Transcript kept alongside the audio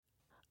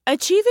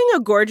Achieving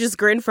a gorgeous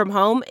grin from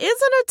home isn't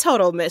a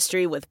total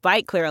mystery with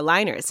Byte Clear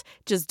aligners.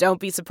 Just don't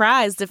be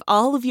surprised if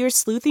all of your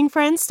sleuthing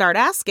friends start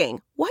asking,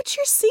 "What's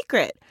your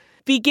secret?"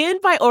 Begin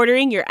by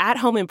ordering your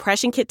at-home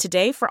impression kit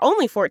today for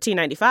only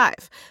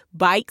 $14.95.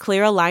 Byte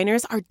Clear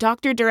aligners are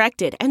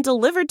doctor-directed and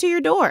delivered to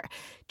your door.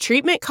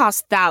 Treatment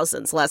costs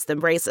thousands less than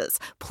braces.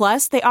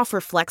 Plus, they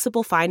offer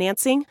flexible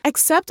financing,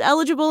 accept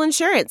eligible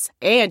insurance,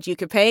 and you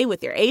can pay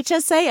with your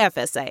HSA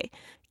FSA.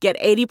 Get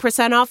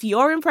 80% off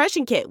your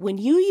impression kit when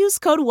you use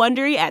code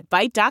WONDERY at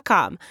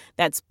Byte.com.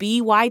 That's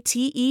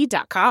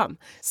BYTE.com.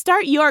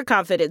 Start your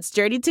confidence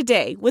journey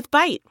today with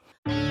Byte.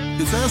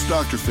 It's Ask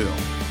Dr. Phil.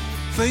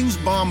 Things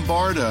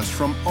bombard us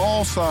from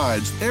all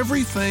sides.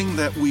 Everything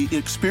that we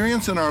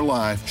experience in our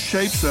life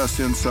shapes us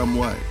in some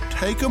way.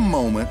 Take a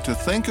moment to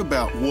think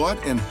about what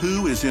and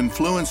who is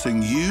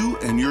influencing you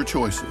and your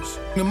choices.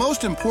 The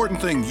most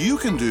important thing you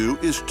can do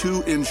is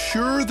to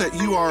ensure that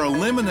you are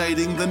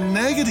eliminating the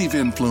negative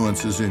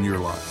influences in your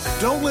life.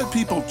 Don't let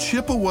people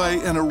chip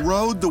away and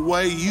erode the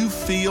way you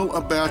feel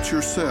about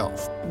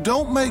yourself.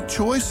 Don't make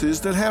choices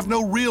that have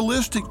no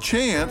realistic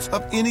chance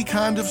of any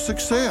kind of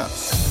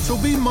success. So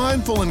be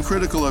mindful and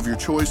critical of your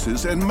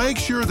choices and make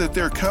sure that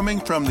they're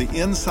coming from the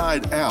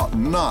inside out,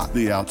 not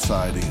the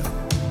outside in.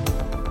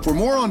 For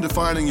more on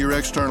defining your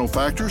external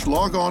factors,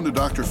 log on to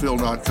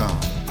drphil.com.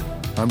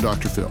 I'm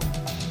Dr. Phil.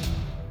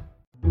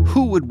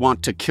 Who would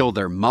want to kill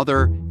their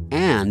mother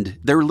and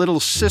their little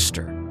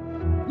sister?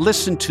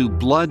 Listen to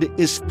Blood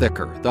is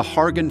Thicker, the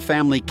Hargan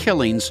Family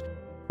Killings,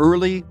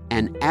 early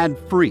and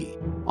ad-free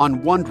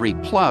on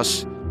Wondery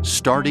Plus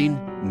starting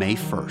May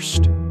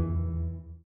 1st.